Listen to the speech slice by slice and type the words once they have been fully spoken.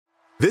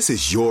This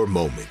is your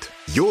moment,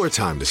 your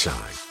time to shine,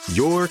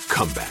 your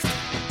comeback.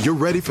 You're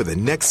ready for the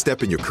next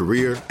step in your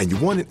career, and you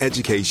want an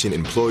education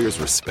employers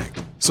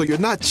respect. So you're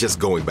not just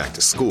going back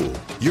to school,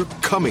 you're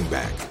coming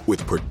back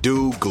with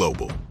Purdue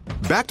Global.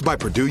 Backed by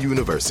Purdue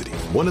University,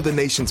 one of the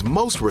nation's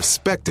most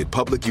respected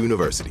public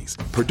universities,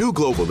 Purdue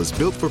Global is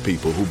built for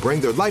people who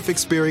bring their life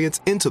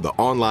experience into the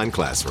online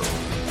classroom.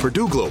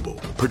 Purdue Global,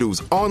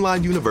 Purdue's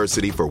online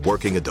university for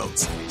working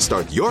adults.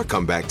 Start your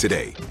comeback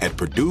today at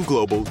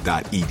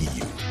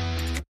purdueglobal.edu.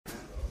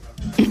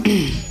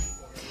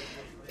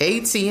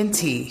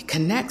 AT&T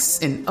connects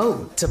an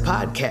ode to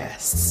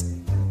podcasts.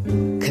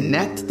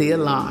 Connect the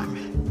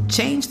alarm.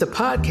 Change the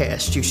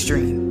podcast you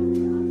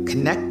stream.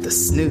 Connect the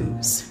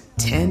snooze.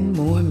 10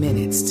 more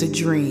minutes to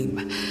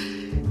dream.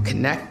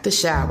 Connect the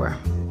shower.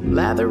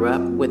 Lather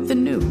up with the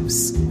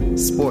news.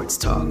 Sports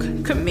talk,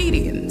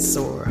 comedians,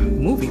 or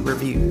movie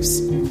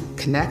reviews.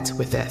 Connect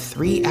with that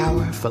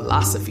 3-hour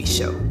philosophy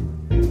show.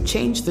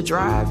 Change the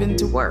drive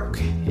into work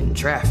in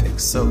traffic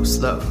so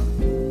slow.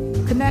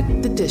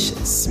 Connect the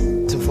dishes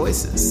to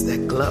voices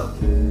that glow.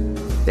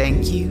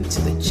 Thank you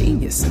to the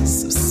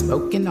geniuses of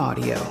spoken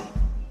audio.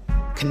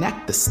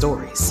 Connect the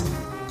stories.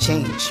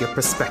 Change your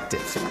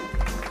perspective.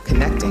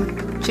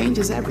 Connecting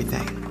changes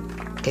everything.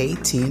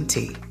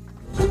 AT&T.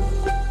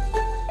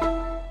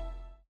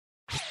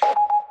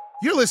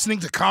 You're listening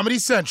to Comedy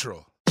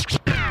Central.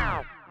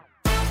 I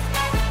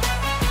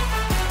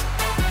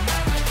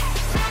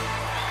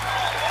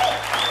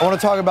want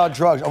to talk about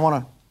drugs. I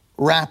want to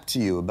rap to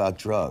you about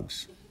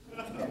drugs.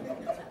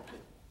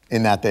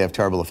 In that they have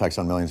terrible effects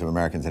on millions of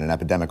Americans in an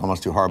epidemic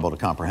almost too horrible to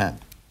comprehend.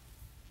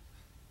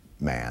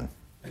 Man.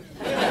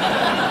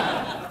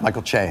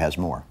 Michael Che has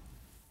more.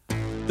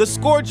 The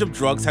scourge of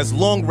drugs has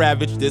long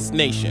ravaged this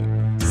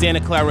nation. Santa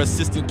Clara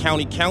Assistant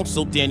County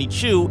Counsel Danny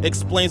Chu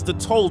explains the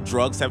toll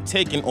drugs have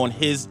taken on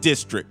his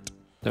district.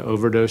 The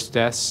overdose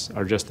deaths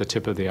are just the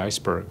tip of the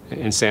iceberg.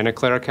 In Santa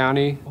Clara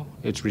County,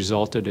 it's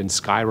resulted in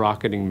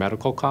skyrocketing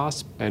medical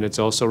costs, and it's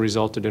also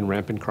resulted in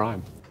rampant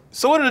crime.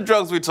 So what are the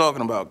drugs we're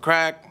talking about?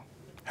 Crack,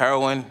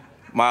 heroin,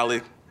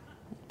 Molly,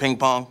 ping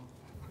pong,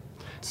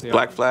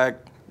 Black Flag,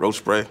 roach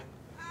spray,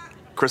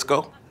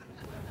 Crisco?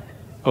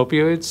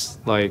 Opioids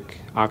like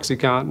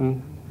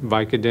OxyContin,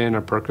 Vicodin,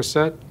 or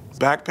Percocet.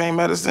 Back pain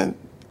medicine?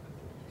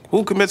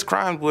 Who commits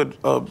crimes with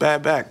a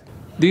bad back?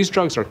 These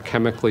drugs are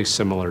chemically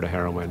similar to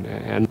heroin,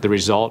 and the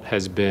result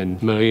has been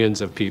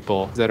millions of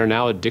people that are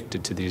now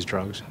addicted to these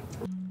drugs.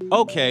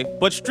 Okay,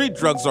 but street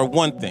drugs are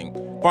one thing.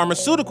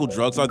 Pharmaceutical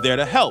drugs are there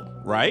to help,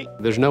 right?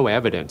 There's no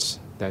evidence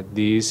that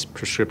these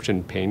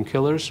prescription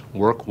painkillers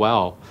work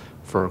well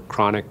for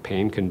chronic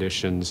pain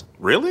conditions.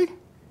 Really?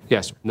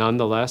 Yes.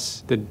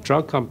 Nonetheless, the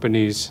drug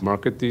companies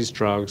market these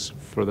drugs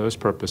for those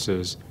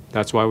purposes.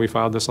 That's why we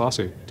filed this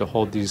lawsuit, to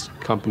hold these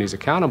companies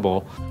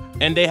accountable.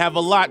 And they have a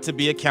lot to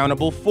be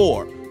accountable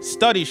for.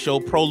 Studies show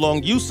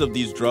prolonged use of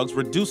these drugs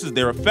reduces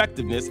their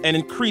effectiveness and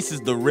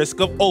increases the risk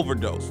of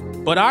overdose.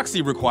 But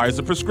Oxy requires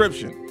a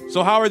prescription.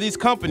 So how are these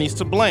companies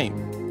to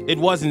blame? It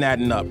wasn't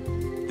adding up.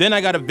 Then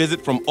I got a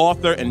visit from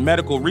author and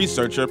medical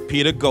researcher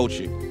Peter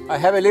Gochi. I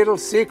have a little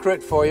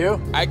secret for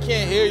you. I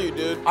can't hear you,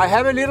 dude. I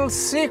have a little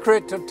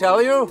secret to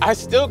tell you. I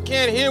still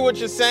can't hear what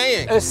you're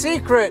saying. A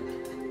secret.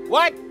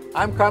 What?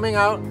 I'm coming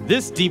out.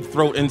 This deep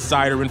throat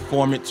insider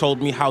informant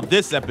told me how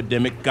this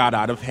epidemic got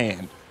out of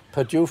hand.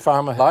 Purdue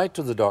Pharma lied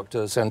to the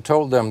doctors and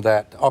told them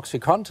that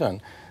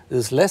OxyContin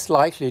is less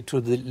likely to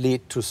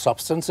lead to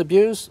substance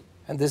abuse,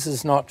 and this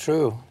is not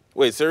true.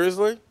 Wait,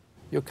 seriously?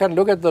 You can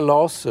look at the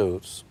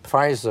lawsuits.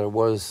 Pfizer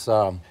was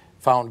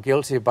found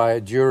guilty by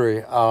a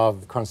jury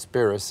of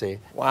conspiracy.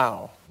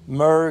 Wow.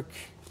 Merck,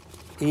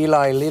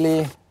 Eli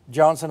Lilly,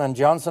 Johnson &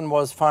 Johnson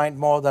was fined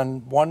more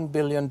than $1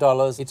 billion.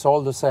 It's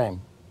all the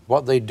same.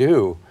 What they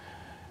do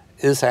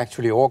is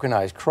actually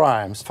organized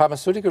crimes.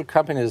 Pharmaceutical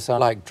companies are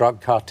like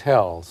drug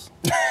cartels.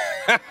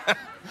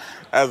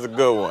 That's a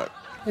good one.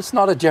 It's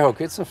not a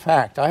joke, it's a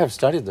fact. I have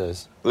studied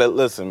this.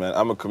 Listen, man,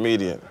 I'm a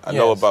comedian. I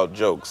know about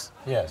jokes.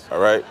 Yes. All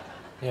right?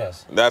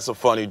 Yes. That's a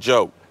funny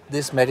joke.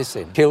 This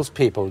medicine kills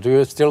people. Do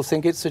you still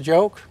think it's a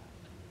joke?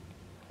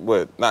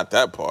 Well, not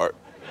that part.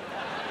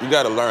 You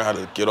gotta learn how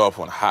to get off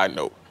on a high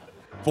note.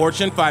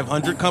 Fortune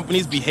 500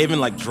 companies behaving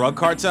like drug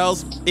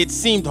cartels? It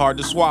seemed hard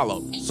to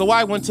swallow. So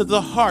I went to the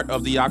heart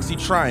of the Oxy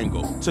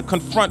Triangle to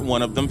confront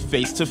one of them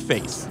face to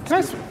face.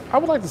 I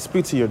would like to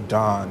speak to your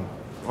Don.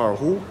 Or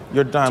who?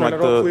 Your Don, Turn like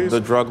it off, the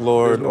drug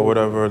lord or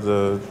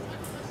whatever,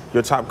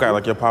 your top guy,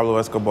 like your Pablo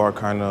Escobar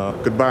kind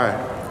of. Goodbye.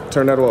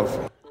 Turn that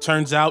off.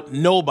 Turns out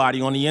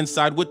nobody on the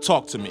inside would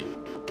talk to me.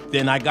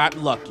 Then I got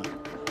lucky.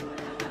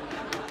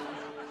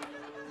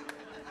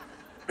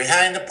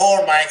 Behind the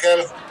pole,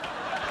 Michael.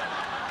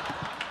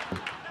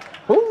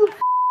 Who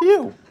the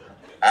you?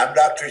 I'm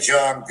Dr.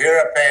 John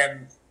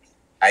Virapen.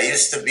 I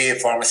used to be a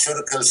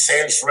pharmaceutical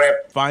sales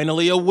rep.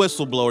 Finally, a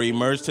whistleblower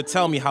emerged to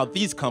tell me how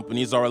these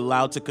companies are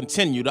allowed to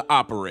continue to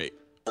operate.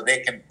 So they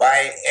can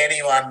buy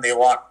anyone they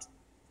want.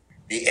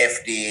 The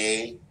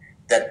FDA,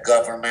 the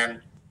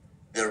government,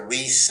 the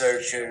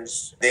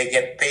researchers, they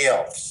get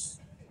payoffs.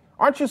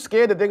 Aren't you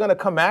scared that they're going to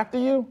come after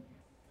you?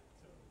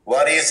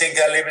 Why do you think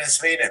I live in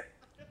Sweden?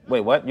 Wait,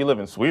 what? You live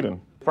in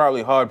Sweden?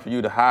 Probably hard for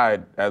you to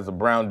hide as a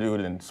brown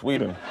dude in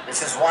Sweden.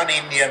 This is one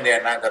Indian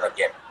they're not gonna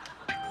get.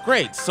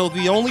 Great, so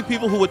the only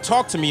people who would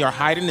talk to me are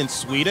hiding in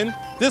Sweden?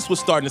 This was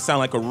starting to sound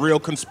like a real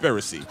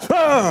conspiracy.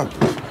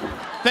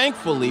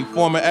 Thankfully,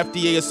 former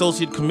FDA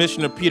Associate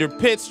Commissioner Peter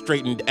Pitts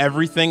straightened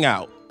everything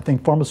out. I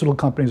think pharmaceutical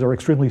companies are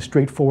extremely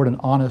straightforward and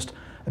honest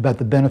about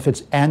the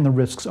benefits and the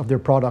risks of their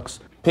products.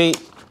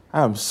 Pete,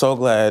 I'm so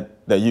glad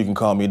that you can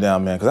calm me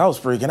down, man, because I was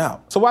freaking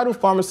out. So why do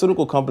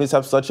pharmaceutical companies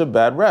have such a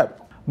bad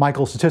rep?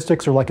 Michael,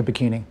 statistics are like a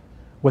bikini.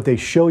 What they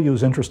show you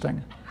is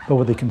interesting, but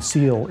what they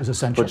conceal is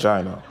essential.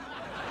 Vagina.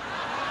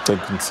 They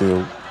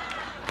conceal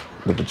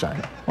the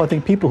vagina. Well, I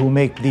think people who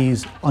make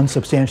these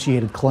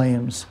unsubstantiated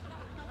claims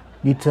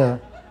need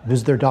to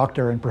visit their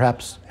doctor and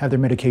perhaps have their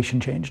medication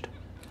changed.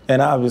 And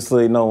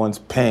obviously no one's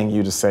paying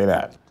you to say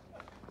that.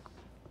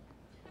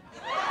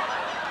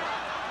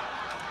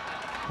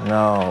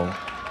 No.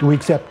 Do we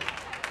accept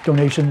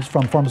donations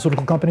from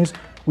pharmaceutical companies?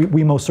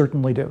 We most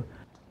certainly do.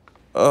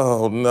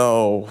 Oh,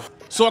 no.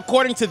 So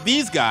according to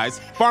these guys,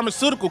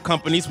 pharmaceutical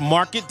companies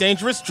market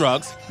dangerous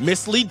drugs,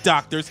 mislead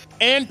doctors,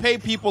 and pay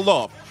people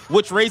off,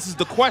 which raises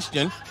the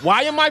question,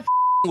 why am I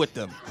with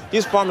them?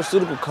 These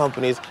pharmaceutical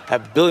companies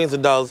have billions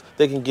of dollars.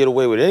 They can get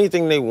away with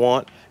anything they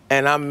want,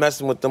 and I'm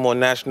messing with them on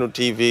national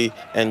TV,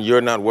 and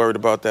you're not worried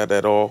about that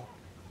at all?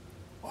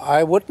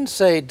 I wouldn't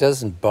say it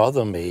doesn't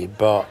bother me,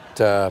 but...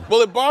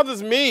 Well, it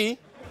bothers me.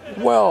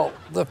 Well,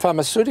 the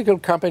pharmaceutical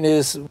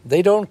companies,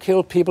 they don't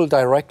kill people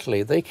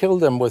directly. They kill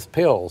them with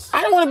pills.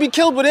 I don't want to be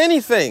killed with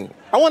anything.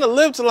 I want to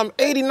live till I'm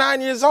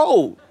 89 years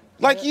old,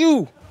 like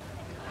you.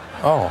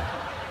 Oh.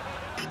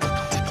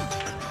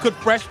 Could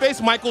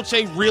fresh-faced Michael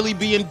Che really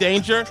be in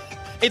danger?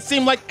 It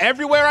seemed like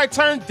everywhere I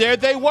turned, there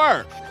they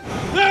were.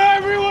 They're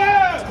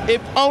everywhere!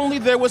 If only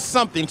there was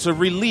something to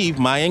relieve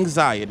my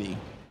anxiety.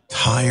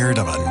 Tired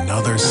of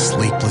another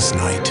sleepless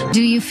night?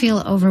 Do you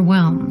feel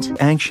overwhelmed?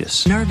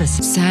 Anxious? Nervous?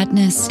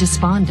 Sadness?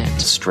 Despondent?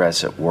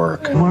 Stress at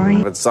work? Worry?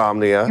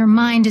 Insomnia? Your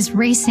mind is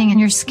racing and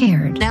you're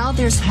scared. Now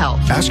there's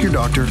help. Ask your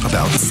doctor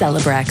about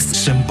Celebrex,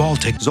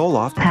 Cymbaltic,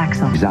 Zoloft,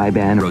 Paxil,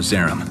 Zyban,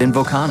 Rosarum,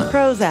 Invokana,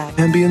 Prozac,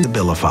 Ambien,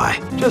 Abilify.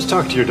 Just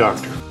talk to your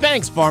doctor.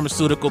 Thanks,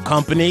 pharmaceutical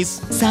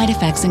companies. Side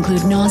effects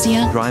include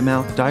nausea, Dry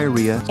mouth,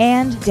 diarrhea,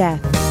 and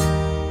death.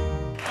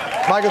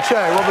 Michael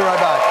Che, we'll be right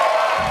back.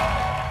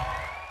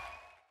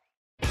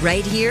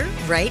 Right here,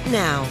 right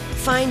now.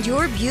 Find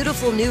your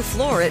beautiful new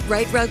floor at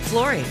Right Rug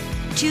Flooring.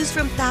 Choose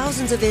from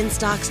thousands of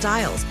in-stock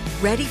styles,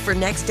 ready for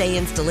next day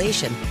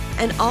installation,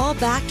 and all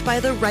backed by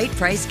the right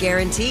price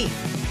guarantee.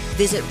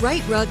 Visit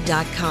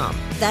rightrug.com.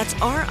 That's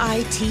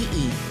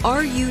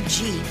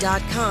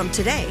RITERUG.com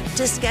today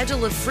to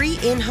schedule a free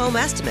in-home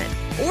estimate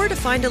or to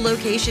find a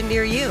location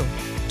near you.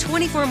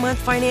 24-month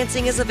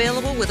financing is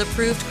available with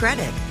approved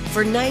credit.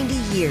 For 90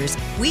 years,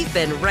 we've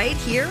been right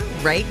here,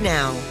 right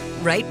now.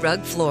 Right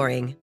Rug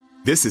Flooring.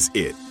 This is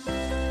it.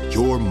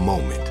 Your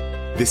moment.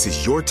 This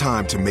is your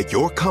time to make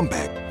your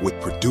comeback with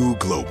Purdue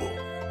Global.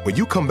 When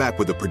you come back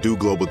with a Purdue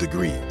Global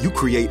degree, you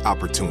create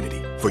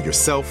opportunity for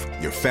yourself,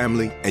 your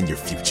family, and your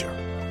future.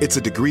 It's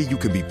a degree you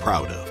can be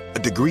proud of, a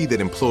degree that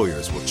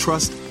employers will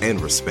trust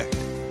and respect.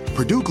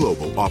 Purdue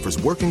Global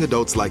offers working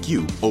adults like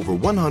you over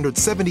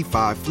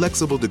 175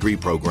 flexible degree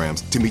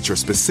programs to meet your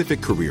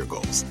specific career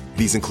goals.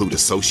 These include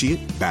associate,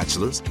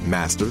 bachelor's,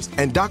 master's,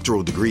 and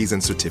doctoral degrees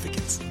and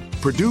certificates.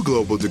 Purdue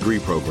Global degree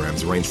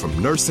programs range from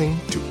nursing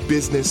to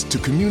business to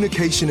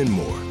communication and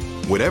more.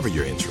 Whatever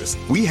your interest,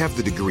 we have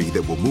the degree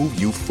that will move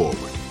you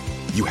forward.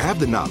 You have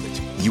the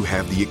knowledge, you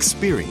have the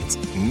experience.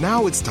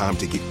 Now it's time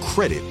to get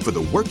credit for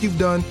the work you've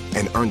done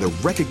and earn the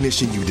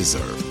recognition you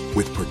deserve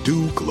with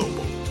Purdue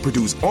Global,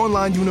 Purdue's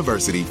online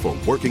university for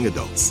working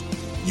adults.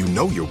 You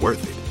know you're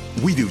worth it.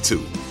 We do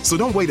too. So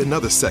don't wait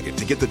another second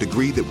to get the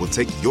degree that will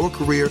take your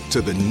career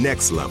to the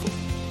next level.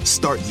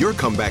 Start your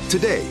comeback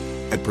today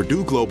at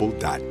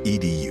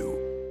purdueglobal.edu.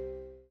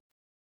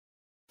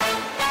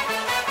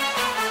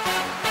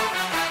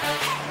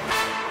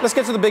 Let's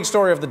get to the big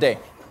story of the day.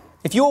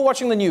 If you were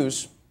watching the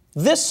news,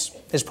 this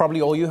is probably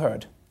all you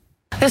heard.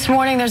 This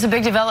morning, there's a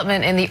big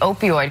development in the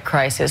opioid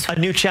crisis. A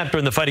new chapter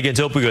in the fight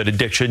against opioid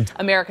addiction.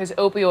 America's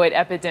opioid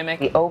epidemic.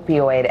 The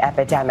opioid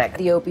epidemic.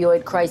 The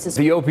opioid crisis.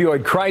 The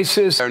opioid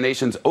crisis. Our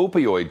nation's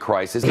opioid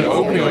crisis. The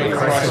opioid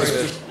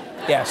crisis.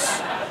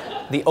 Yes,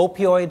 the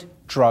opioid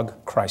drug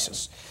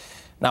crisis.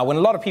 Now, when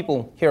a lot of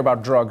people hear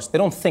about drugs, they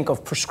don't think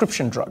of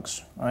prescription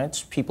drugs,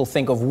 right? People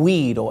think of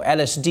weed or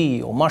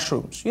LSD or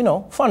mushrooms, you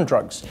know, fun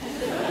drugs.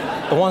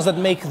 The ones that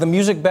make the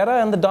music better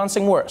and the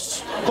dancing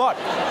worse. But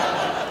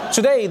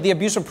today, the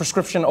abuse of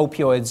prescription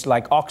opioids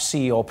like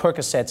Oxy or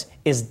Percocet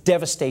is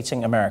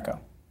devastating America.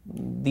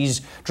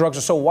 These drugs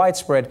are so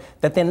widespread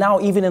that they're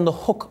now even in the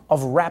hook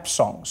of rap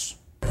songs.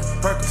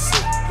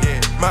 Percocet,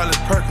 yeah, Molly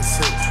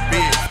Percocet,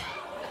 bitch.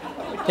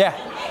 Yeah,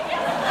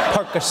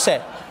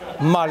 Percocet,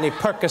 Molly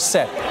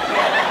Percocet.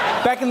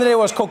 Back in the day it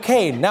was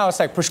cocaine, now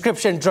it's like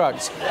prescription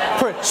drugs.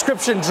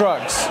 Prescription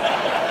drugs.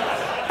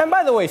 And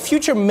by the way,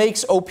 Future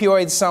makes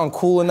opioids sound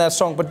cool in that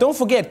song, but don't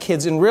forget,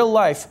 kids, in real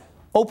life,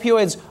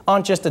 Opioids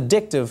aren't just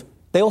addictive,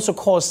 they also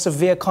cause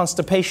severe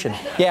constipation.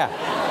 Yeah,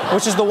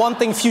 which is the one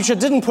thing Future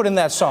didn't put in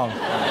that song.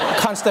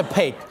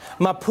 Constipate.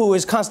 My poo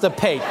is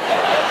constipate.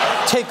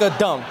 Take a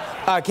dump.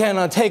 I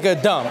cannot take a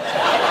dump.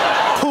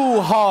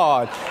 Poo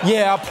hard.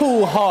 Yeah, I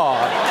poo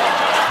hard.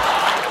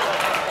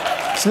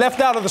 It's left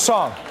out of the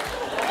song.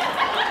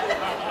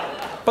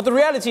 But the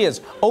reality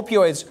is,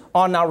 opioids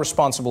are now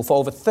responsible for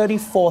over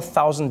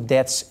 34,000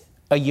 deaths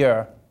a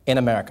year in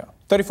America.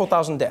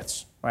 34,000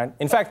 deaths, right?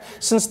 In fact,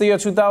 since the year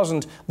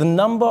 2000, the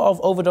number of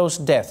overdose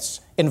deaths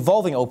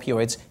involving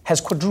opioids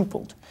has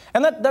quadrupled.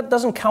 And that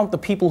doesn't count the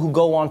people who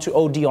go on to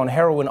OD on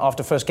heroin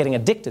after first getting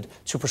addicted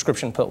to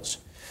prescription pills.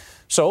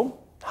 So,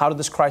 how did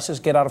this crisis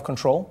get out of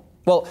control?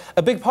 Well,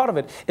 a big part of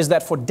it is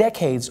that for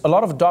decades, a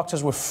lot of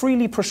doctors were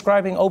freely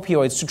prescribing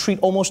opioids to treat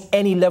almost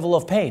any level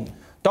of pain.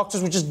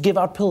 Doctors would just give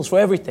out pills for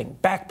everything.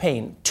 Back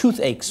pain,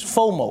 toothaches,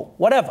 FOMO,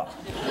 whatever.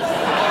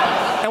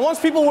 And once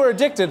people were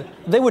addicted,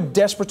 they were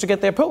desperate to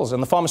get their pills,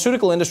 and the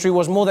pharmaceutical industry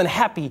was more than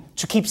happy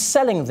to keep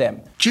selling them.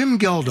 Jim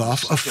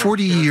Geldof, a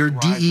 40-year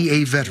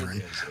DEA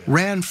veteran,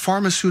 ran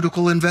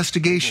pharmaceutical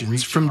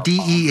investigations from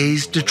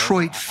DEA's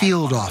Detroit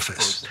field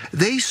office.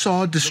 They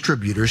saw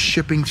distributors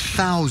shipping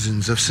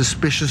thousands of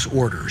suspicious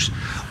orders.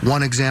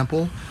 One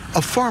example,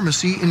 a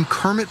pharmacy in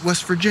Kermit,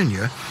 West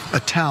Virginia,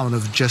 a town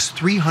of just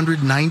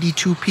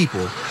 392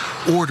 people,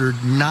 ordered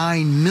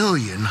 9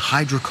 million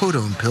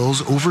hydrocodone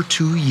pills over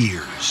 2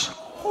 years.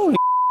 Holy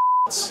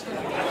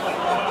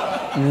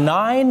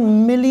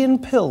 9 million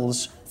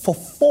pills for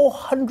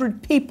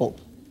 400 people.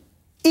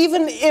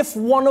 Even if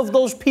one of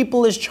those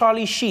people is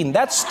Charlie Sheen,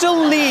 that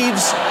still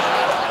leaves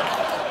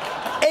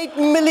 8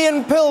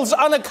 million pills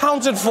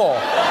unaccounted for.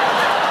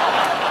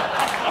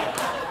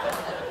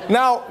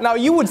 Now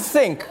you would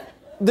think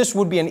this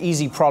would be an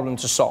easy problem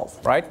to solve,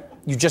 right?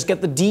 You just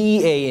get the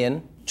DEA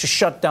in to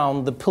shut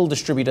down the pill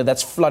distributor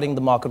that's flooding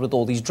the market with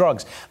all these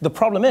drugs. The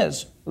problem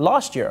is,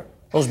 last year,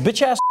 those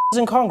bitch-ass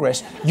in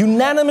Congress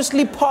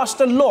unanimously passed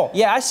a law.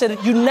 Yeah, I said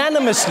it,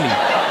 unanimously.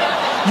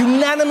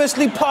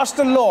 Unanimously passed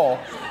a law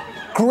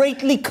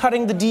greatly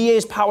cutting the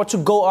DEA's power to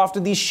go after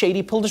these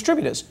shady pill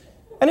distributors.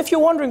 And if you're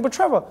wondering, but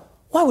Trevor,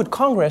 why would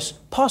Congress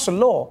pass a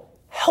law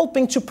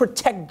helping to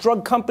protect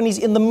drug companies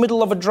in the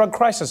middle of a drug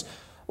crisis?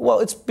 Well,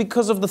 it's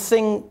because of the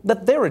thing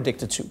that they're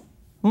addicted to,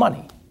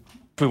 money.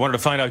 We wanted to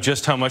find out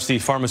just how much the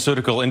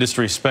pharmaceutical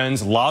industry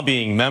spends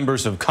lobbying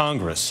members of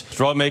Congress.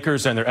 Drug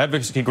makers and their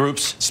advocacy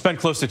groups spent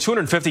close to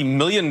 $250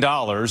 million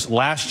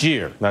last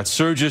year. That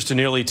surges to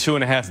nearly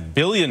 $2.5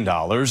 billion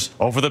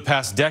over the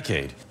past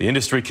decade. The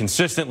industry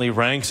consistently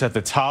ranks at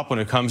the top when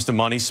it comes to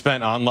money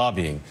spent on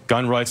lobbying.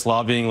 Gun rights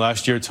lobbying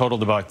last year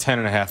totaled about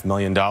 $10.5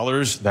 million.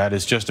 That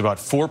is just about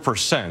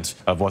 4%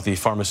 of what the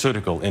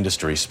pharmaceutical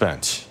industry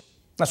spent.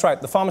 That's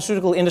right. The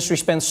pharmaceutical industry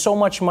spends so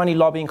much money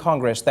lobbying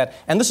Congress that,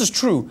 and this is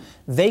true,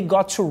 they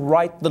got to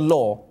write the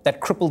law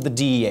that crippled the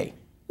DEA,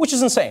 which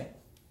is insane.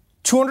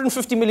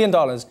 $250 million,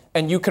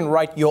 and you can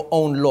write your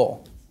own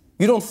law.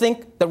 You don't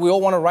think that we all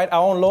want to write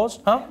our own laws,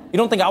 huh? You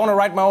don't think I want to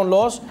write my own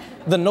laws?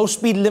 The no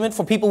speed limit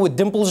for people with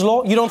dimples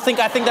law? You don't think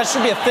I think that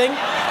should be a thing?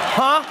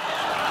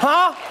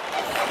 Huh?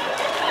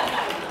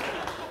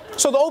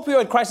 So the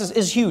opioid crisis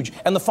is huge,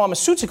 and the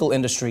pharmaceutical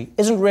industry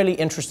isn't really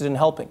interested in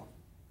helping.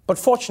 But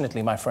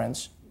fortunately, my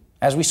friends,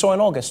 as we saw in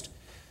August,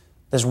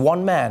 there's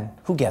one man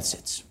who gets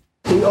it.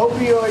 The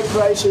opioid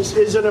crisis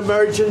is an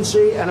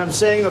emergency, and I'm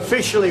saying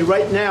officially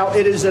right now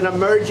it is an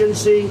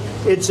emergency.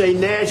 It's a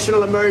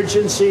national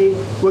emergency.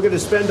 We're going to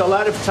spend a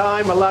lot of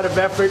time, a lot of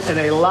effort, and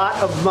a lot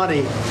of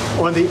money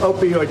on the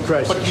opioid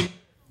crisis.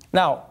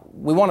 Now,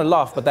 we want to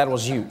laugh, but that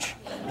was huge.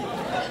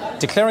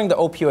 Declaring the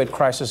opioid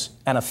crisis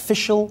an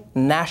official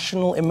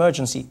national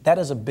emergency, that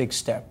is a big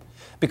step.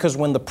 Because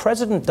when the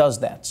president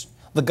does that,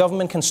 the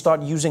government can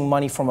start using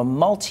money from a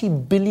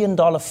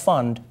multi-billion-dollar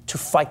fund to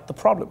fight the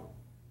problem.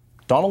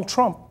 Donald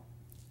Trump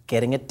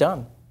getting it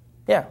done.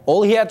 Yeah,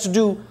 all he had to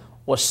do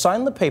was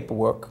sign the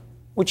paperwork,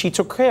 which he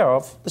took care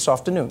of this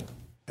afternoon.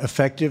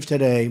 Effective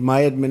today,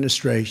 my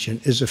administration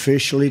is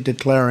officially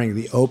declaring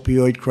the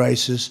opioid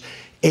crisis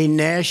a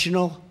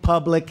national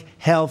public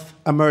health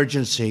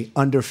emergency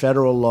under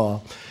federal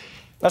law.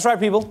 That's right,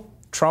 people.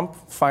 Trump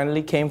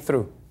finally came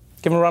through.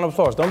 Give him a round of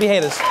applause. Don't be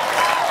haters.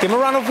 Give him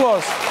a round of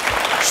applause.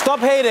 Stop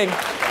hating.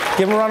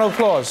 Give him a round of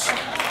applause.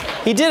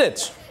 He did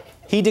it.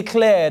 He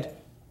declared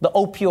the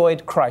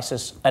opioid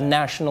crisis a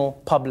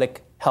national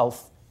public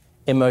health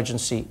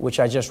emergency, which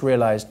I just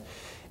realized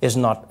is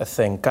not a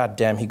thing. God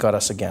damn, he got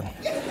us again.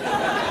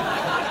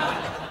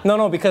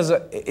 No, because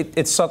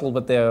it's subtle,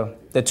 but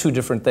they're two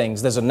different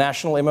things. There's a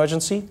national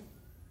emergency,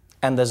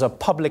 and there's a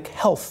public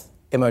health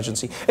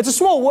emergency. It's a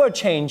small word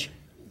change,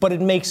 but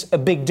it makes a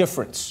big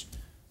difference.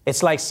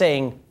 It's like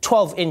saying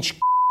 12-inch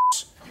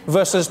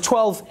versus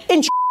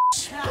 12-inch.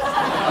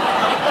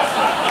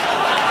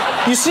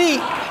 You see,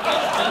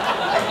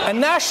 a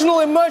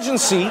national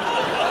emergency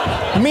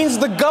It means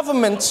the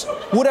government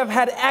would have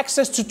had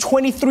access to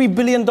 $23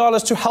 billion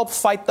to help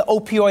fight the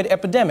opioid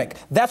epidemic.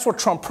 That's what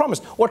Trump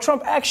promised. What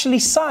Trump actually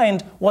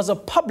signed was a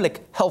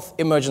public health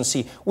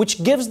emergency,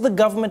 which gives the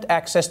government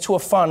access to a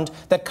fund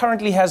that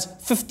currently has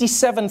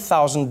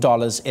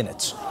 $57,000 in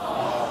it.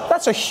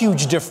 That's a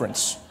huge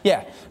difference.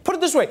 Yeah. Put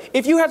it this way,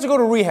 if you had to go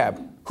to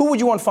rehab, who would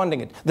you want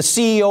funding it? The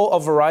CEO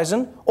of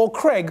Verizon or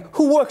Craig,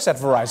 who works at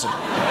Verizon?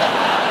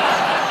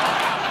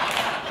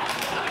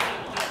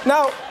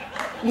 Now,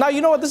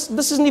 you know what? This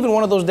isn't even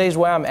one of those days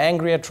where I'm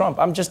angry at Trump.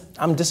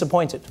 I'm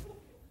disappointed.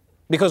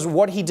 Because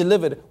what he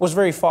delivered was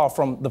very far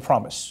from the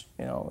promise.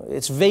 You know,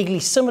 it's vaguely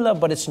similar,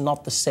 but it's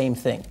not the same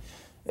thing.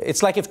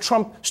 It's like if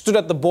Trump stood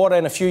at the border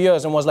in a few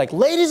years and was like,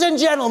 ladies and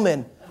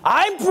gentlemen,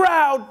 I'm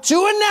proud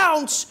to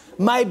announce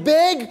my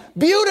big,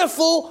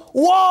 beautiful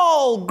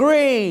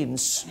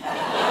Walgreens.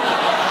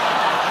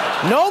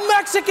 No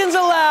Mexicans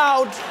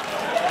allowed.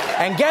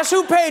 And guess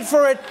who paid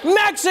for it?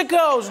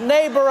 Mexico's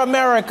neighbor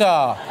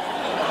America.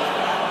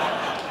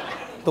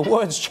 The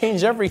words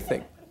change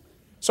everything.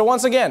 So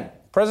once again,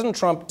 President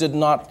Trump did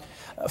not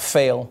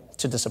fail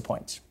to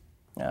disappoint.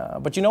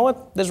 But you know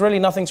what? There's really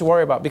nothing to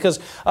worry about because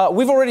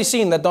we've already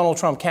seen that Donald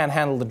Trump can't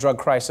handle the drug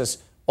crisis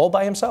all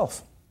by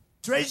himself.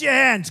 Raise your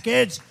hands,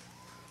 kids.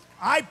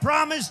 I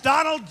promise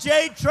Donald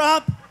J.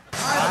 Trump.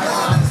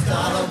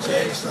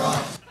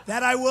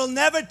 That I will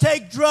never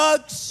take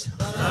drugs.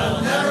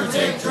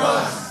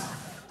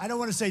 I don't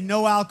want to say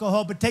no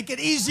alcohol, but take it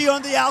easy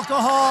on the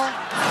alcohol.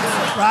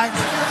 Right?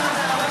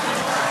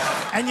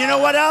 And you know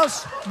what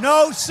else?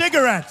 No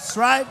cigarettes,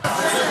 right?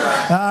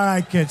 All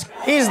right, kids.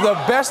 He's the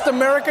best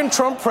American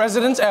Trump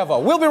president ever.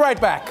 We'll be right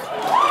back.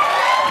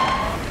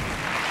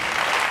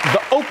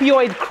 The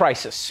opioid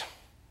crisis.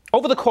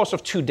 Over the course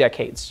of 2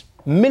 decades,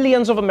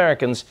 millions of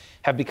Americans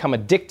have become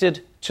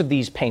addicted to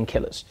these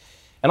painkillers.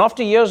 And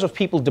after years of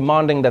people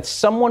demanding that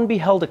someone be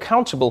held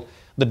accountable,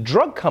 the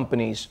drug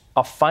companies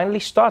are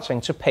finally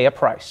starting to pay a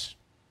price.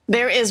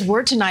 There is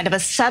word tonight of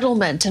a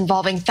settlement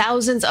involving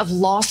thousands of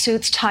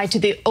lawsuits tied to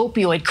the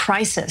opioid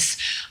crisis.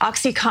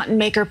 OxyContin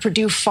maker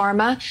Purdue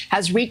Pharma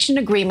has reached an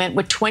agreement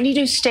with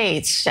 22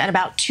 states and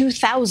about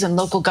 2,000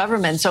 local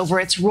governments over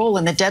its role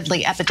in the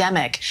deadly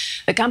epidemic.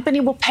 The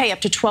company will pay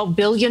up to $12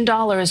 billion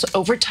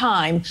over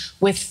time,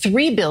 with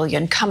 $3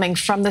 billion coming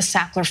from the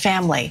Sackler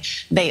family.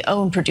 They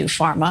own Purdue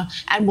Pharma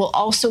and will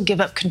also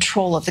give up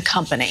control of the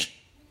company.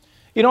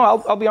 You know,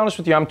 I'll be honest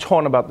with you, I'm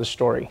torn about this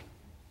story.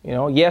 You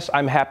know, yes,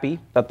 I'm happy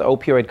that the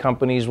opioid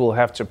companies will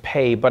have to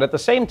pay, but at the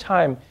same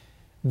time,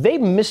 they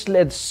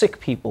misled sick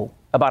people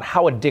about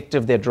how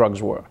addictive their drugs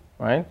were,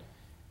 right?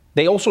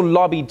 They also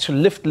lobbied to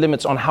lift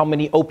limits on how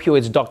many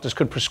opioids doctors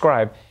could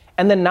prescribe.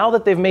 And then now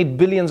that they've made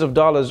billions of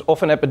dollars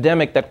off an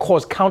epidemic that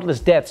caused countless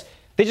deaths,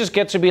 they just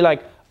get to be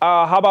like,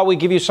 how about we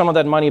give you some of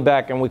that money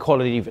back and we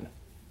call it even?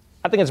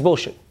 I think it's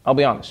bullshit, I'll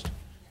be honest.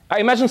 I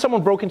imagine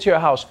someone broke into your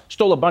house,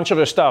 stole a bunch of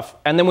their stuff,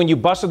 and then when you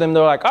busted them,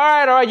 they're like,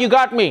 all right, you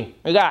got me.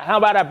 How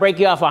about I break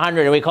you off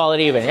 100 and we call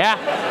it even, yeah?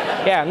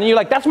 Yeah, and then you're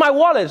like, that's my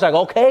wallet. It's like,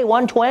 okay,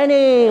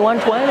 120.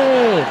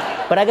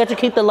 But I get to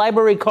keep the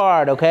library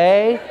card,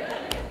 okay?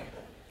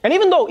 And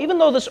even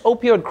though this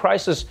opioid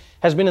crisis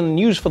has been in the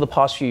news for the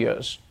past few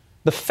years,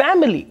 the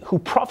family who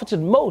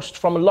profited most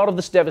from a lot of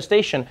this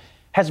devastation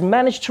has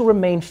managed to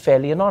remain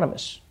fairly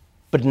anonymous.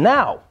 But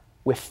now,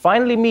 we're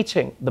finally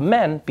meeting the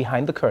men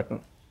behind the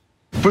curtain.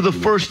 For the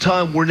first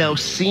time, we're now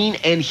seeing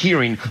and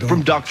hearing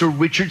from Dr.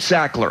 Richard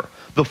Sackler,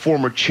 the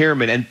former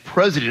chairman and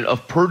president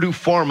of Purdue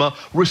Pharma,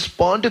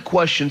 respond to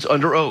questions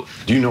under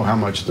oath. Do you know how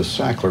much the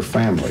Sackler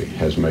family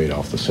has made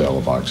off the sale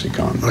of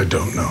OxyContin? I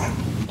don't know.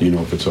 Do you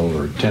know if it's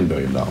over $10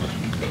 billion?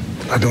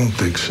 I don't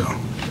think so.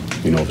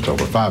 Do you know if it's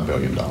over $5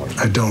 billion?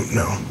 I don't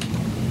know.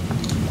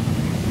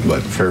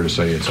 But fair to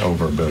say it's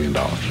over $1 billion?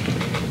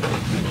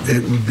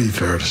 It would be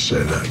fair to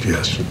say that,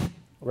 yes.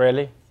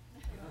 Really?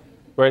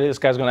 Really? This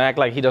guy's gonna act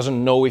like he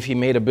doesn't know if he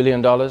made $1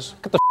 billion?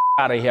 Get the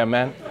out of here,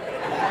 man.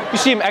 You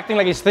see him acting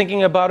like he's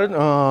thinking about it?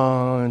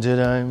 Oh, did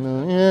I?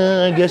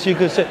 Yeah, I guess you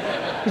could say.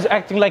 He's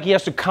acting like he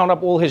has to count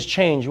up all his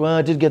change. Well,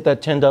 I did get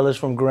that $10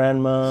 from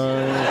grandma.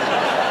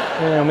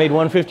 Yeah, I made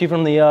 $150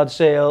 from the yard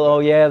sale. Oh,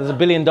 yeah, there's $1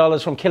 billion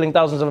from killing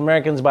thousands of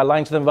Americans by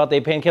lying to them about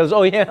their painkillers.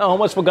 Oh, yeah, I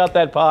almost forgot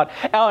that part.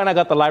 Oh, and I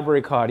got the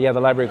library card. Yeah, the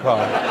library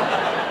card.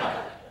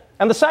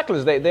 And the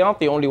Sacklers, they aren't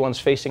the only ones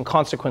facing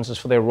consequences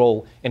for their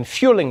role in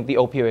fueling the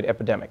opioid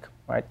epidemic,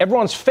 right?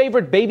 Everyone's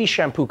favorite baby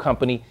shampoo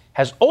company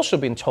has also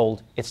been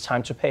told it's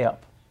time to pay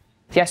up.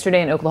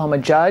 Yesterday, an Oklahoma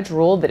judge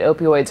ruled that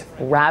opioids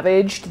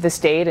ravaged the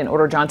state and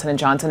ordered Johnson &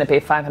 Johnson to pay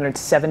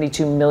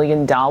 $572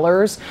 million.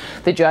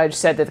 The judge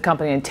said that the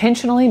company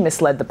intentionally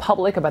misled the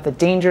public about the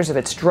dangers of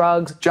its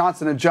drugs.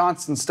 Johnson &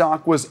 Johnson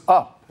stock was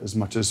up as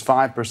much as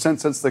 5%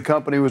 since the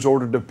company was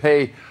ordered to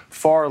pay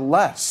far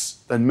less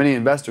than many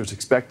investors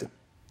expected.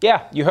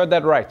 Yeah, you heard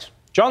that right.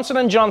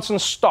 Johnson &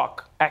 Johnson's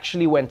stock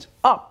actually went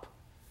up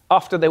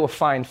after they were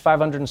fined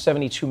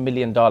 $572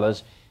 million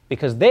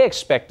because they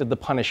expected the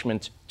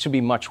punishment to be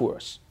much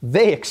worse.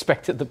 They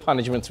expected the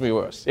punishment to be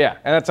worse. Yeah,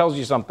 and that tells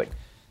you something.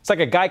 It's like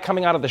a guy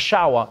coming out of the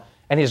shower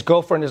and his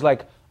girlfriend is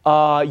like,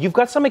 You've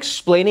got some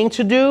explaining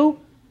to do.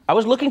 I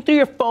was looking through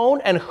your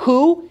phone, and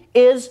who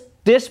is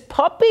this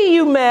puppy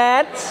you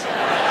met?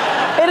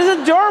 It is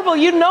adorable.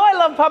 You know I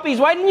love puppies.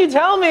 Why didn't you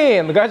tell me?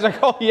 And the guy's like,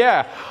 oh,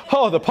 yeah.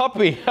 Oh, the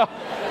puppy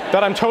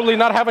that I'm totally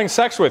not having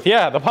sex with.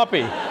 Yeah, the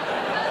puppy.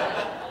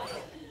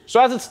 So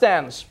as it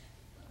stands,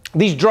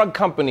 these drug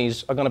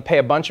companies are going to pay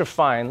a bunch of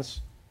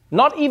fines,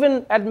 not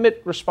even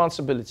admit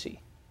responsibility,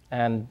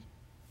 and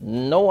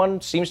no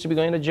one seems to be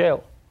going to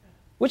jail,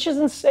 which is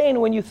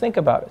insane when you think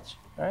about it,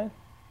 right?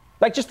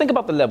 Like, just think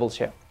about the levels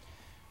here.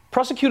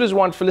 Prosecutors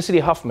want Felicity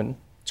Huffman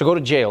to go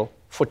to jail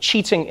for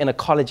cheating in a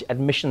college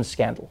admissions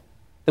scandal.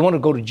 They want to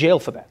go to jail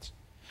for that.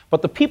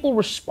 But the people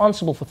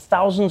responsible for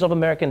thousands of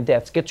American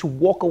deaths get to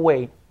walk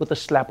away with a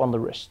slap on the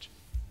wrist.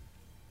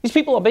 These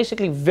people are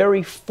basically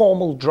very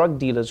formal drug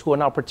dealers who are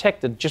now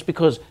protected just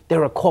because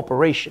they're a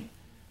corporation.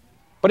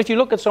 But if you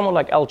look at someone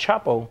like El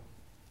Chapo,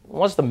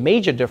 what's the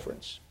major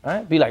difference?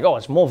 Right? Be like, oh,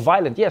 it's more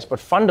violent, yes, but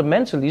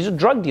fundamentally, he's a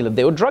drug dealer.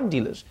 They were drug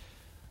dealers.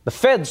 The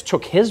feds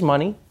took his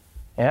money,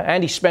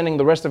 and he's spending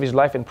the rest of his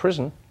life in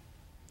prison.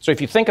 So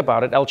if you think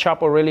about it, El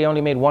Chapo really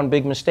only made one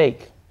big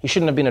mistake. He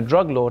shouldn't have been a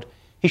drug lord.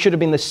 He should have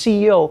been the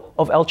CEO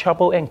of El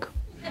Chapo Inc.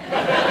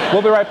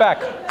 We'll be right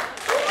back.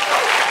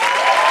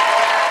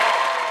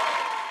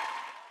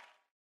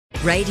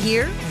 Right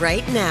here,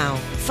 right now.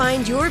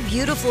 Find your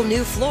beautiful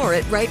new floor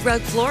at Right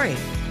Rug Flooring.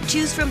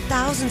 Choose from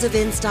thousands of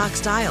in-stock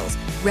styles,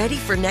 ready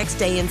for next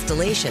day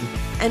installation,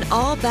 and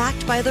all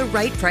backed by the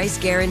right price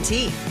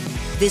guarantee.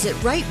 Visit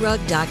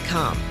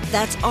rightrug.com.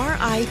 That's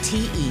RITERUG.com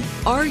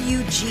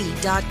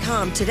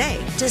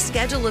today to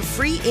schedule a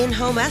free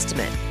in-home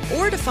estimate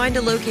or to find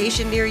a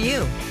location near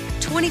you.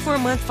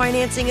 24-month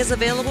financing is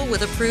available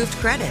with approved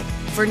credit.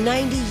 For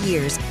 90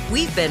 years,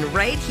 we've been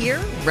right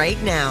here,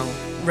 right now.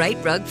 Right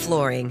Rug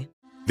Flooring.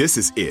 This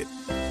is it.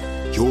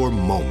 Your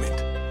moment.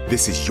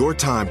 This is your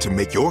time to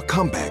make your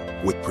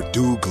comeback with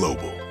Purdue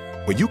Global.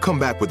 When you come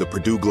back with a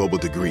Purdue Global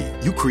degree,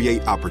 you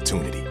create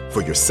opportunity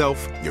for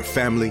yourself, your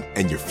family,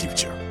 and your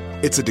future.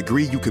 It's a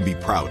degree you can be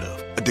proud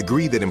of, a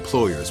degree that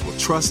employers will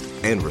trust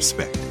and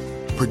respect.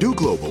 Purdue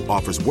Global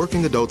offers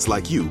working adults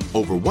like you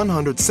over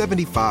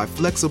 175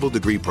 flexible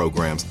degree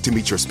programs to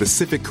meet your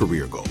specific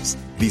career goals.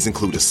 These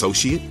include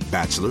associate,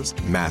 bachelor's,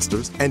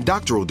 master's, and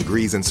doctoral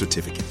degrees and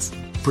certificates.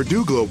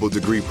 Purdue Global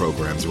degree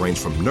programs range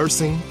from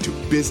nursing to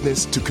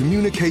business to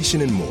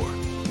communication and more.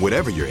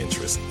 Whatever your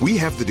interest, we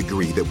have the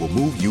degree that will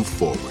move you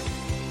forward.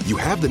 You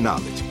have the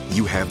knowledge,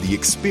 you have the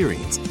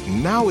experience.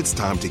 Now it's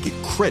time to get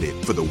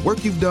credit for the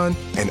work you've done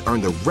and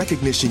earn the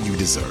recognition you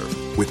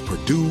deserve with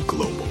Purdue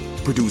Global,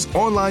 Purdue's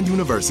online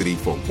university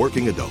for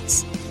working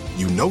adults.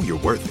 You know you're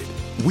worth it.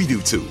 We do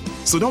too.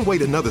 So don't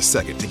wait another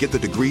second to get the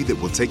degree that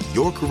will take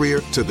your career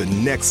to the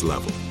next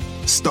level.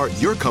 Start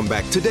your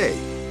comeback today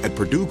at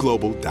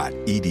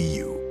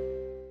purdueglobal.edu.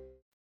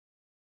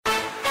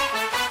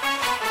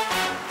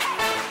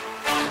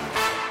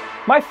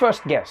 My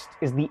first guest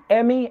is the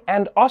Emmy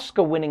and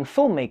Oscar-winning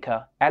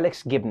filmmaker,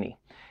 Alex Gibney.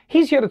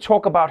 He's here to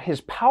talk about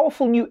his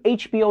powerful new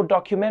HBO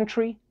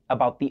documentary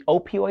about the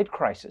opioid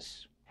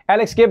crisis.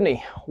 Alex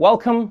Gibney,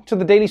 welcome to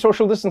the Daily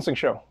Social Distancing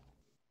Show.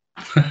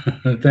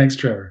 Thanks,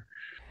 Trevor.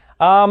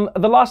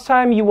 The last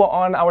time you were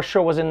on our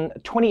show was in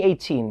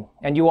 2018,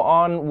 and you were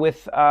on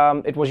with,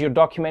 it was your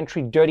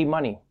documentary, Dirty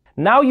Money.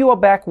 Now you are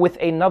back with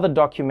another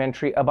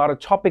documentary about a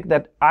topic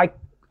that I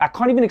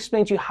can't even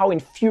explain to you how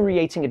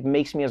infuriating it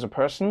makes me as a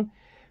person,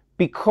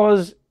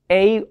 because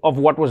A, of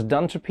what was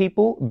done to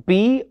people,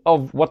 B,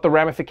 of what the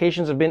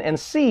ramifications have been, and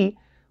C,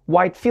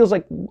 why it feels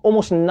like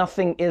almost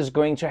nothing is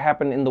going to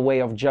happen in the way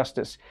of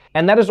justice.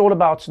 And that is all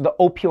about the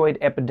opioid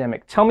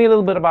epidemic. Tell me a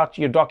little bit about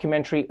your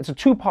documentary. It's a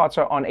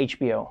two-parter on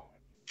HBO.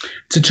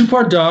 It's a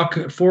two-part doc,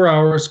 4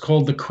 hours,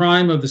 called The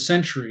Crime of the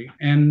Century.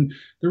 And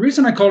the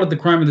reason I called it The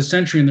Crime of the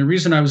Century, and the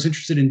reason I was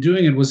interested in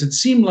doing it, was it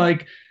seemed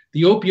like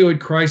the opioid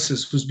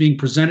crisis was being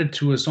presented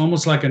to us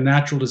almost like a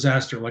natural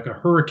disaster, like a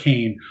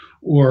hurricane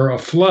or a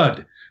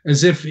flood,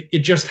 as if it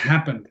just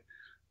happened.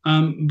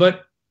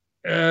 But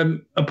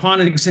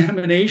upon an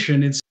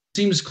examination, it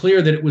seems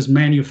clear that it was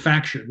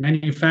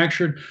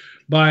manufactured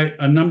by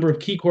a number of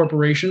key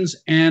corporations.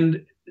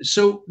 And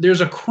so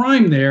there's a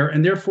crime there,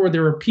 and therefore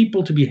there are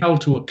people to be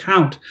held to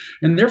account.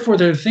 And therefore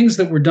there are things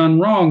that were done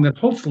wrong that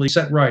hopefully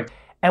set right.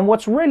 And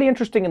what's really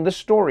interesting in this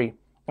story,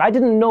 I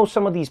didn't know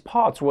some of these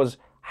parts, was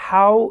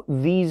how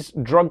these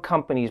drug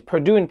companies,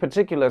 Purdue in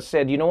particular,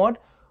 said, you know what,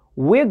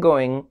 we're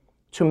going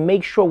to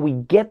make sure we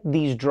get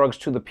these drugs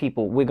to the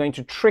people. We're going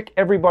to trick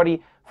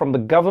everybody from the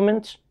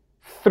government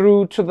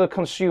through to the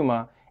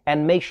consumer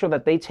and make sure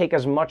that they take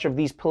as much of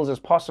these pills as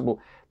possible.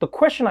 The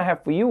question I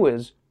have for you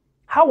is,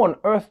 how on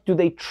earth do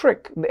they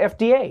trick the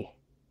FDA?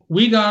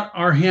 We got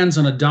our hands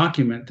on a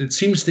document that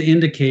seems to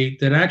indicate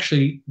that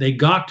actually they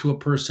got to a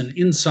person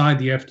inside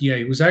the FDA.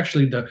 It was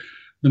actually the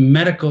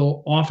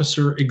medical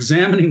officer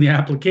examining the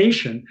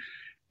application,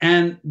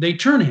 and they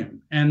turn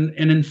him. And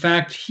in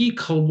fact, he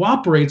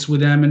cooperates with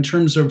them in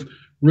terms of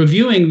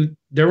reviewing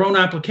their own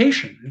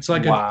application. It's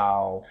like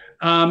wow.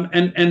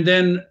 And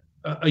then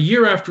a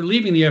year after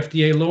leaving the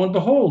FDA, lo and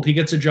behold, he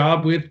gets a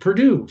job with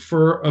Purdue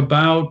for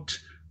about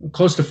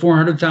close to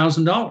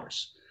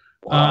 $400,000.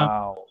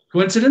 Wow.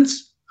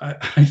 Coincidence?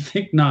 I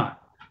think not.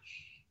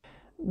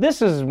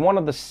 This is one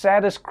of the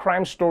saddest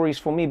crime stories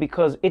for me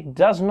because it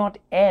does not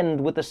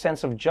end with a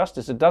sense of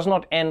justice. It does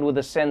not end with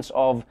a sense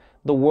of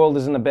the world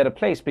is in a better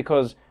place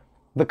because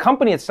the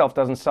company itself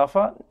doesn't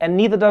suffer and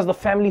neither does the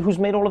family who's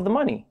made all of the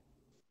money.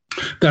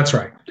 That's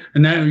right.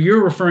 And now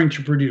you're referring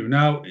to Purdue.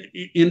 Now,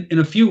 in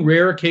a few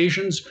rare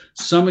occasions,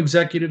 some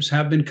executives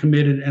have been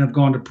committed and have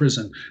gone to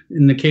prison.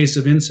 In the case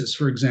of Insys,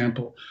 for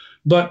example.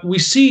 But we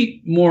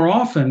see more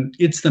often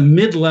it's the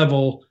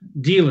mid-level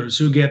dealers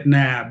who get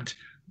nabbed,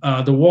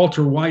 the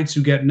Walter Whites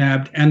who get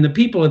nabbed, and the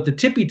people at the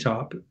tippy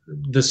top,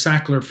 the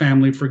Sackler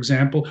family, for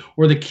example,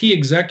 or the key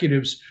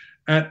executives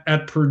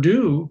at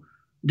Purdue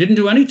didn't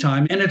do any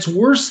time. And it's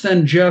worse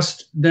than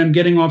just them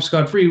getting off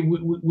scot-free.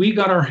 We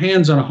got our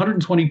hands on a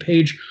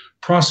 120-page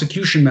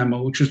prosecution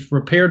memo, which was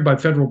prepared by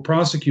federal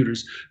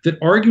prosecutors, that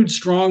argued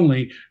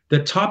strongly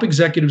that top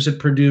executives at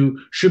Purdue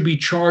should be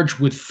charged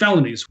with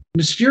felonies.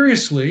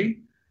 Mysteriously,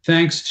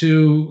 thanks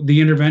to the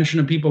intervention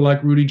of people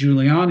like Rudy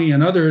Giuliani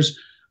and others,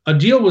 a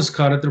deal was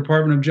cut at the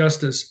Department of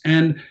Justice,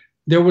 and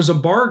there was a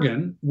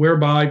bargain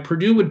whereby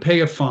Purdue would pay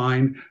a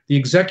fine, the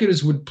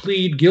executives would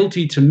plead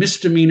guilty to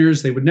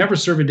misdemeanors, they would never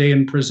serve a day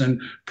in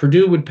prison,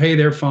 Purdue would pay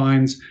their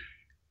fines.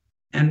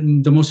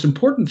 And the most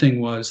important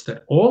thing was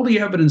that all the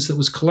evidence that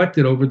was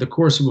collected over the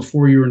course of a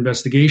 4-year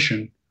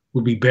investigation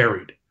would be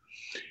buried.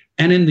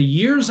 And in the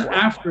years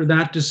after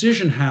that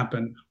decision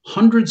happened,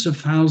 hundreds of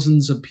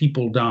thousands of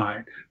people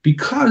died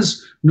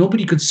because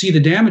nobody could see the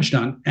damage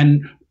done.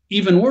 And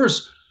even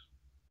worse,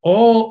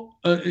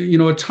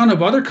 a ton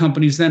of other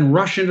companies then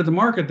rush into the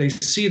market. They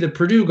see that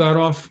Purdue got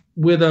off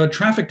with a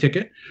traffic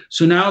ticket.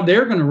 So now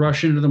they're going to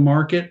rush into the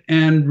market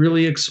and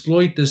really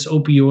exploit this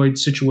opioid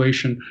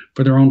situation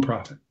for their own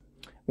profit.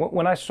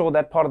 When I saw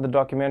that part of the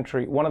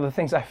documentary, one of the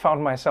things I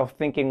found myself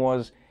thinking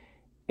was,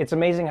 it's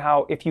amazing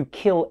how if you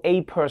kill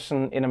a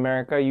person in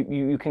America,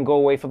 you can go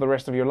away for the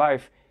rest of your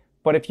life.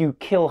 But if you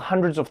kill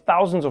hundreds of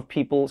thousands of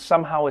people,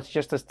 somehow it's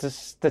just a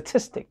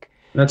statistic.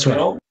 That's right. You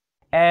know?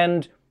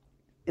 And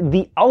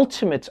the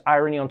ultimate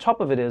irony on top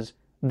of it is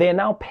they're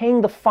now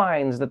paying the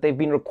fines that they've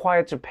been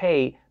required to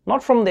pay,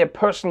 not from their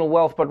personal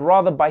wealth, but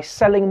rather by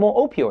selling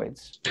more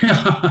opioids.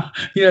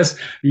 Yes,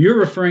 you're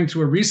referring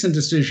to a recent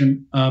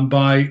decision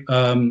by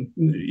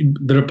the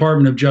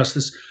Department of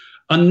Justice,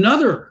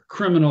 another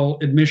criminal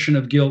admission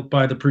of guilt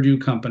by the Purdue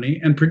company,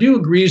 and Purdue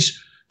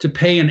agrees to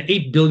pay an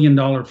 $8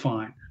 billion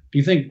fine.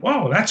 You think,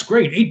 wow, that's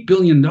great, $8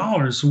 billion.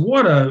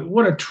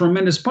 What a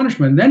tremendous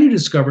punishment. And then you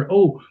discover,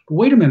 oh,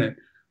 wait a minute.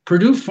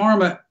 Purdue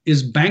Pharma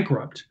is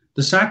bankrupt.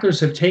 The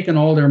Sacklers have taken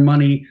all their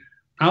money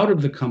out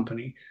of the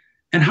company.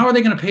 And how are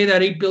they going to pay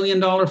that $8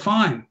 billion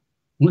fine?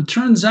 Well, it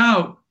turns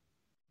out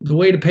the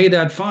way to pay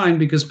that fine,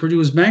 because Purdue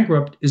is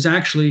bankrupt, is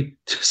actually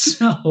to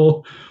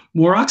sell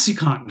more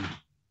OxyContin.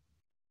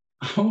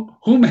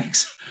 Who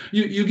makes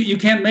you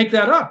can't make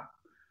that up.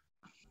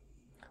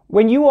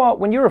 When you're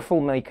a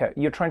filmmaker,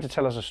 you're trying to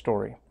tell us a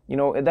story. You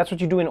know, that's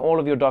what you do in all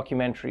of your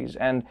documentaries.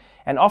 And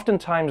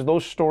oftentimes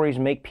those stories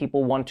make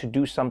people want to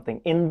do something.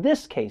 In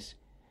this case,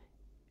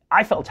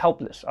 I felt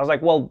helpless. I was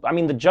like, well, I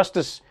mean, the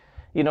Justice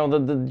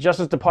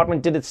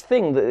Department did its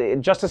thing. The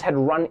justice had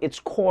run its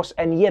course,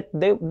 and yet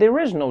there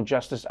is no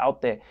justice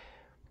out there.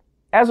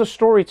 As a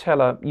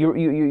storyteller,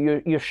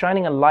 you're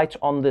shining a light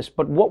on this,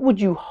 but what would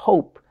you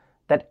hope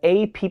that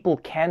A, people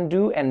can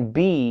do, and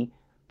B,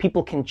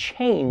 people can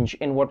change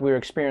in what we're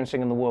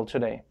experiencing in the world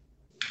today?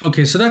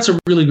 Okay, so that's a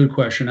really good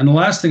question. And the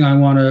last thing I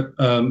want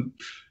to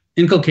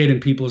inculcate in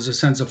people is a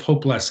sense of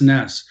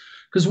hopelessness.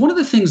 Because one of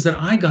the things that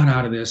I got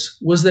out of this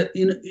was that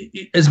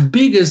as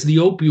big as the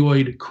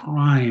opioid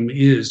crime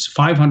is,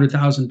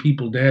 500,000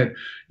 people dead,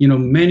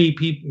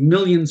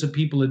 millions of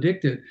people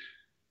addicted,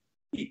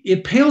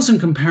 it pales in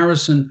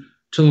comparison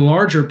to the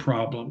larger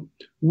problem,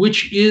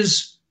 which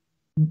is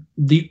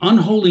the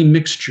unholy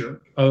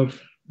mixture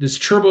of this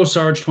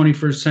turbocharged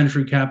 21st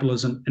century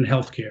capitalism and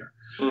healthcare.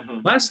 Mm-hmm.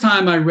 Last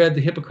time I read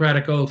the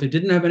Hippocratic Oath, it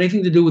didn't have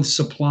anything to do with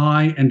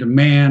supply and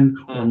demand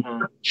or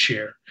market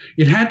share.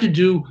 It had to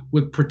do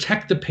with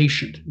protect the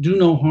patient, do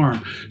no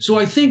harm. So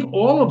I think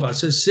all of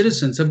us as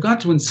citizens have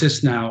got to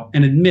insist now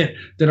and admit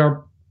that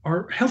our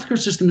healthcare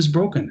system is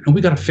broken and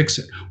we got to fix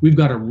it. We've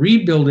got to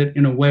rebuild it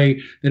in a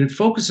way that it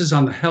focuses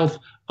on the health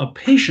of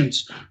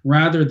patients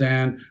rather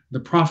than the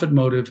profit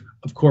motive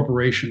of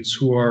corporations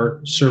who are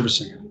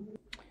servicing it.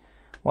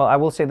 Well, I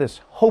will say this,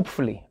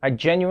 hopefully, I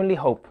genuinely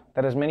hope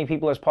that as many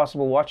people as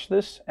possible watch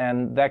this,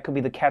 and that could be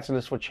the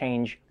catalyst for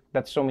change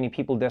that so many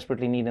people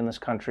desperately need in this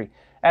country.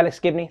 Alex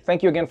Gibney,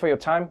 thank you again for your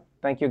time.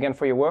 Thank you again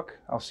for your work.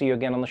 I'll see you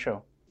again on the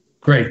show.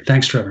 Great.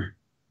 Thanks, Trevor.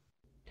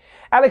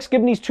 Alex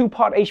Gibney's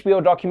two-part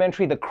HBO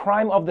documentary, The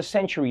Crime of the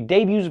Century,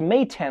 debuts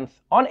May 10th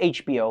on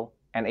HBO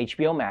and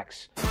HBO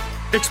Max.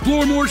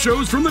 Explore more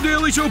shows from The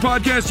Daily Show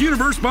podcast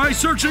universe by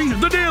searching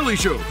The Daily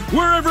Show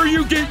wherever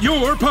you get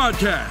your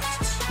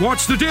podcasts.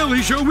 Watch The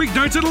Daily Show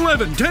weeknights at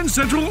 11, 10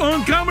 Central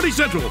on Comedy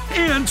Central.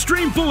 And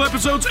stream full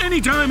episodes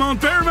anytime on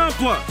Paramount+.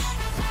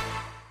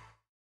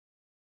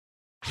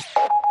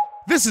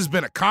 This has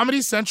been a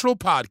Comedy Central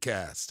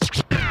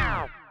podcast.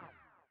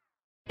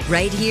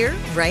 Right here,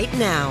 right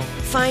now.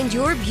 Find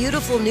your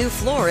beautiful new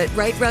floor at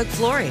Right Rug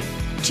Flooring.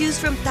 Choose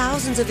from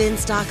thousands of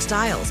in-stock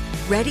styles,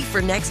 ready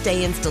for next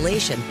day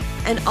installation,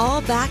 and all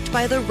backed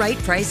by the right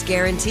price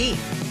guarantee.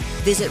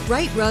 Visit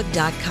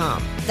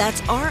rightrug.com.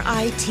 That's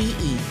RITERUG.com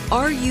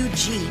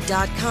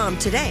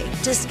today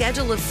to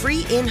schedule a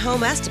free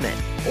in-home estimate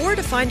or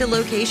to find a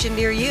location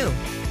near you.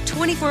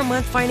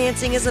 24-month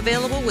financing is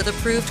available with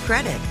approved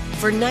credit.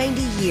 For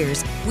 90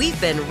 years, we've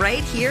been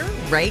right here,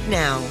 right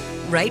now.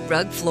 Right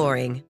Rug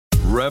Flooring.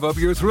 Rev up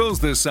your thrills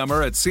this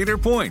summer at Cedar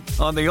Point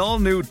on the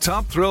all-new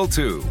Top Thrill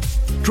 2.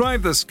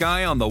 Drive the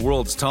sky on the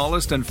world's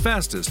tallest and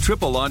fastest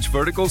triple-launch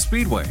vertical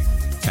speedway.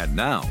 And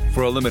now,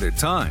 for a limited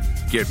time,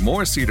 get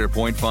more Cedar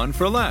Point fun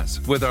for less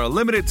with our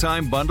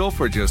limited-time bundle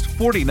for just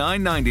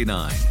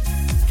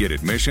 $49.99. Get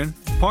admission,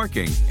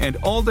 parking, and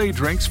all-day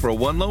drinks for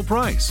one low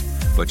price.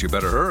 But you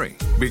better hurry,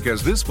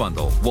 because this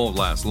bundle won't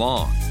last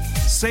long.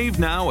 Save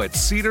now at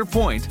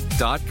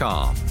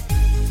cedarpoint.com.